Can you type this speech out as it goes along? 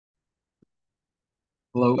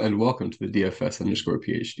Hello and welcome to the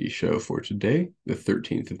DFS_PhD show for today, the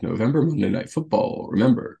 13th of November, Monday Night Football.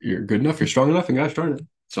 Remember, you're good enough, you're strong enough, and gosh darn it,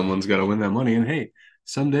 someone's got to win that money. And hey,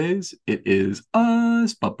 some days it is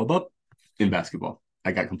us, in basketball.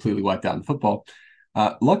 I got completely wiped out in football.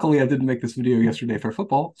 Luckily, I didn't make this video yesterday for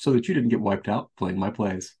football so that you didn't get wiped out playing my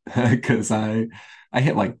plays because I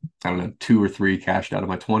hit like, I don't know, two or three cashed out of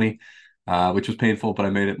my 20, which was painful, but I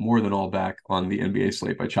made it more than all back on the NBA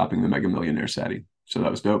slate by chopping the Mega Millionaire Sadie. So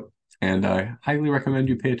that was dope. And I highly recommend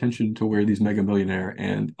you pay attention to where these Mega Millionaire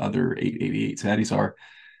and other 888 Saddies are.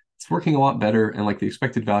 It's working a lot better. And like the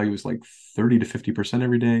expected value is like 30 to 50%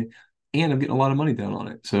 every day. And I'm getting a lot of money down on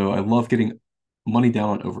it. So I love getting money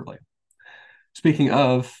down on overlay. Speaking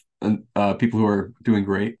of people who are doing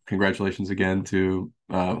great, congratulations again to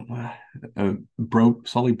Sully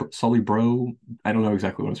Bro. I don't know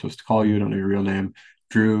exactly what I'm supposed to call you. I don't know your real name.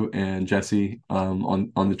 Drew and Jesse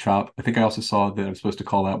on the chop. I think I also saw that I'm supposed to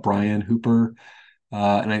call out Brian Hooper,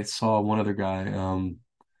 and I saw one other guy. A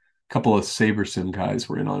couple of Saber Sim guys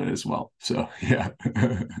were in on it as well. So yeah,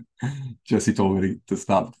 Jesse told me to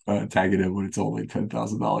stop tagging him when it's only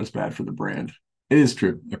 $10,000 bad for the brand. It is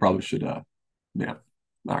true. I probably should. Yeah.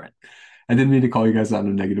 All right. I didn't mean to call you guys out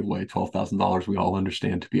in a negative way. $12,000 we all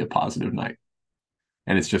understand to be a positive night,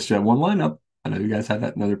 and it's just one lineup. I know you guys have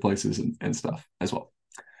that in other places and stuff as well.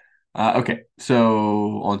 Okay,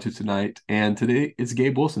 so on to tonight. And today it's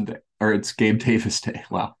Gabe Wilson Day, or it's Gabe Davis Day.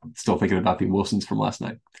 Wow, still thinking about the Wilsons from last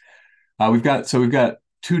night. We've got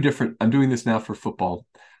two different. I'm doing this now for football.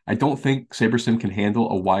 I don't think SaberSim can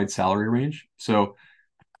handle a wide salary range. So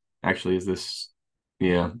actually, is this?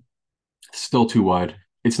 Yeah, still too wide.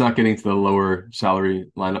 It's not getting to the lower salary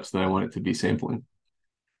lineups that I want it to be sampling.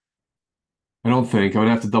 I don't think. I'm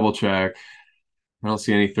gonna have to double check. I don't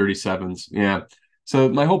see any 37s. Yeah. So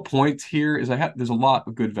my whole point here is there's a lot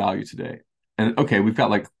of good value today. And okay, we've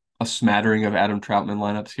got like a smattering of Adam Troutman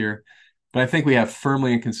lineups here, but I think we have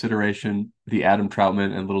firmly in consideration the Adam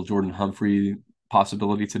Troutman and little Jordan Humphrey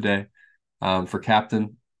possibility today for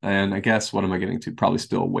captain. And I guess what am I getting to? Probably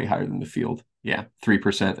still way higher than the field. Yeah,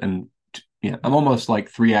 3%. And yeah, I'm almost like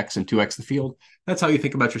 3x and 2x the field. That's how you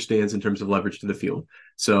think about your stands in terms of leverage to the field.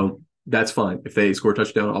 So that's fine. If they score a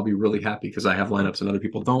touchdown, I'll be really happy because I have lineups and other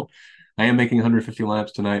people don't. I am making 150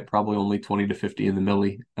 lineups tonight, probably only 20 to 50 in the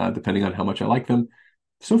milli, depending on how much I like them.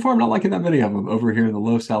 So far, I'm not liking that many of them over here in the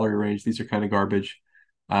low salary range. These are kind of garbage.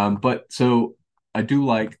 But so I do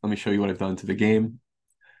like, let me show you what I've done to the game.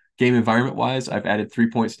 Game environment wise, I've added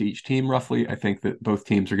 3 points to each team roughly. I think that both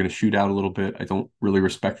teams are going to shoot out a little bit. I don't really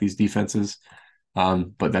respect these defenses,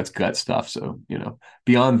 but that's gut stuff. So,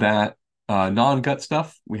 beyond that, non-gut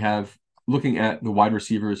stuff, we have looking at the wide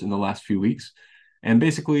receivers in the last few weeks. And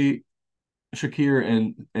basically, Shakir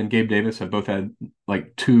and Gabe Davis have both had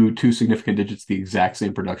like two significant digits, the exact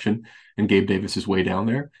same production, and Gabe Davis is way down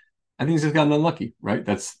there. I think he's just gotten unlucky, right?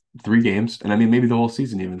 That's 3 games, and I mean maybe the whole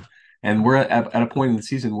season even. And we're at a point in the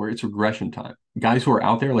season where it's regression time. Guys who are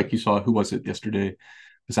out there, like you saw, who was it yesterday?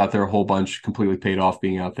 Was out there a whole bunch, completely paid off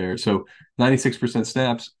being out there. So 96%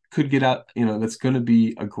 snaps could get out. That's going to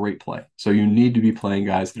be a great play. So you need to be playing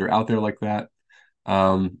guys that are out there like that,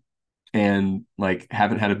 and like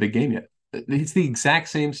haven't had a big game yet. It's the exact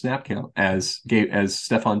same snap count as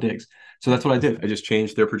Stefon Diggs. So that's what I did. I just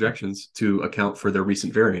changed their projections to account for their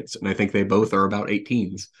recent variance. And I think they both are about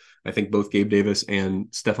 18s. I think both Gabe Davis and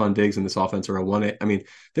Stefon Diggs in this offense are a 1. I mean,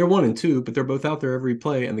 they're 1 and 2, but they're both out there every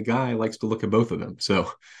play, and the guy likes to look at both of them. So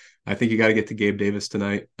I think you got to get to Gabe Davis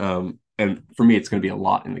tonight. And for me, it's going to be a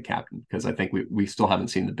lot in the captain because I think we still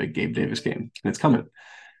haven't seen the big Gabe Davis game, and it's coming.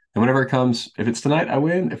 And whenever it comes, if it's tonight, I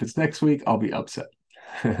win. If it's next week, I'll be upset.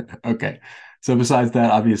 Okay. So besides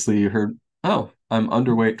that, obviously you heard, oh, I'm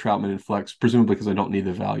underweight Troutman and flex, presumably because I don't need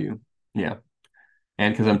the value. Yeah.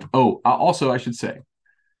 And because also I should say,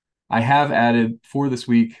 I have added for this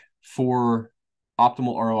week for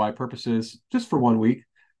optimal ROI purposes, just for 1 week,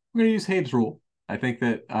 we're going to use Habe's rule. I think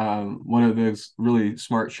that one of those really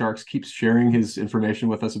smart sharks keeps sharing his information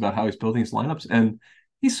with us about how he's building his lineups, and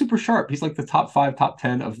he's super sharp. He's like the top 5, top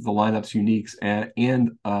 10 of the lineups uniques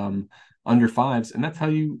and under fives, and that's how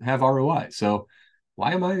you have ROI. So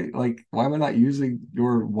why am I not using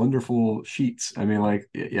your wonderful sheets? I mean, like,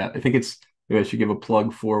 yeah, I think maybe I should give a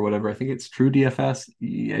plug for whatever. I think it's True DFS.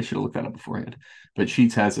 Yeah, I should have looked that up beforehand. But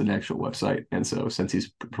Sheets has an actual website, and so since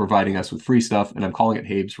he's providing us with free stuff, and I'm calling it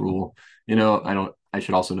Habe's rule, I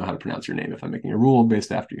should also know how to pronounce your name if I'm making a rule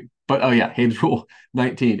based after you. But oh yeah, Habe's rule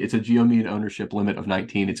 19. It's a geomean ownership limit of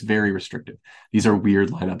 19. It's very restrictive. These are weird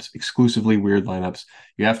lineups, exclusively weird lineups.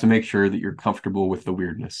 You have to make sure that you're comfortable with the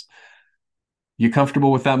weirdness. You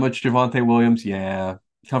comfortable with that much Javonte Williams? Yeah.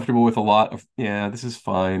 Comfortable with a lot of, yeah, this is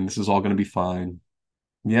fine. This is all going to be fine.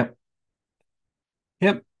 Yep.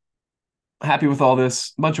 Yep. Happy with all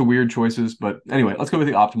this. A bunch of weird choices, but anyway, let's go with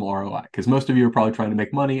the optimal ROI because most of you are probably trying to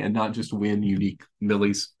make money and not just win unique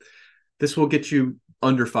millies. This will get you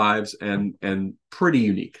under fives and pretty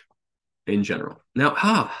unique in general.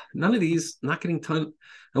 Now, none of these, not getting ton.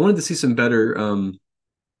 I wanted to see some better.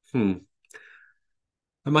 Hmm,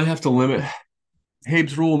 I might have to limit.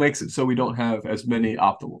 Habe's rule makes it so we don't have as many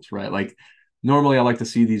optimals, right? Like normally I like to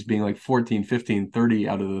see these being like 14, 15, 30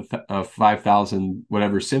 out of the 5,000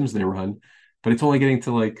 whatever sims they run, but it's only getting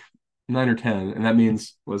to like 9 or 10. And that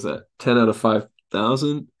means, was that 10 out of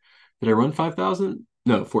 5,000? Did I run 5,000?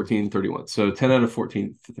 No, 1431. So 10 out of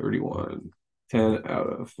 1431. 10 out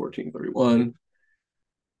of 1431.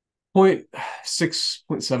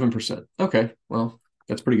 0.6.7%. Okay, well,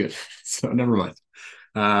 that's pretty good. So never mind.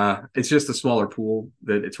 It's just a smaller pool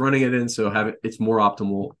that it's running it in, so have it's more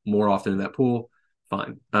optimal more often in that pool.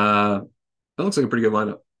 Fine. That looks like a pretty good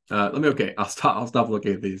lineup. Okay, I'll stop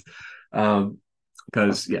looking at these.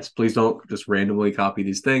 Because yes, please don't just randomly copy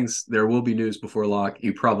these things. There will be news before lock.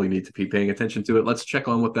 You probably need to be paying attention to it. Let's check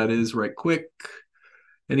on what that is right quick.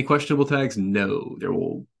 Any questionable tags? No,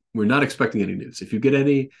 we're not expecting any news. If you get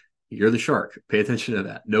any, you're the shark. Pay attention to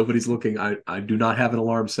that. Nobody's looking. I do not have an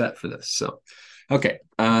alarm set for this. So, okay,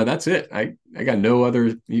 that's it. I got no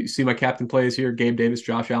other. You see my captain plays here: Gabe Davis,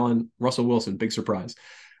 Josh Allen, Russell Wilson. Big surprise.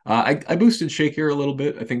 I boosted Shake here a little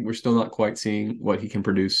bit. I think we're still not quite seeing what he can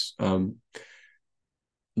produce.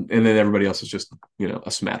 And then everybody else is just a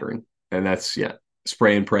smattering, and that's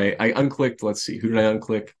spray and pray. I unclicked. Let's see, who did I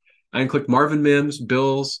unclick? I unclicked Marvin Mims,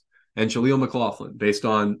 Bills, and Jaleel McLaughlin based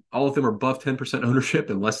on all of them are above 10% ownership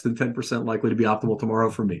and less than 10% likely to be optimal tomorrow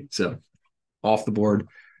for me. So off the board,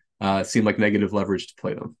 seemed like negative leverage to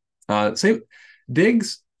play them. Same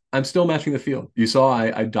Diggs, I'm still matching the field. You saw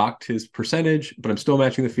I docked his percentage, but I'm still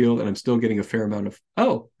matching the field and I'm still getting a fair amount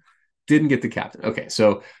of, didn't get the captain. Okay,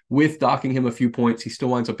 so with docking him a few points, he still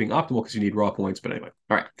winds up being optimal because you need raw points. But anyway,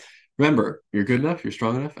 all right. Remember, you're good enough, you're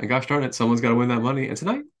strong enough, and gosh darn it, someone's got to win that money. And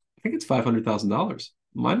tonight, I think it's $500,000.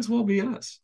 Might as well be us.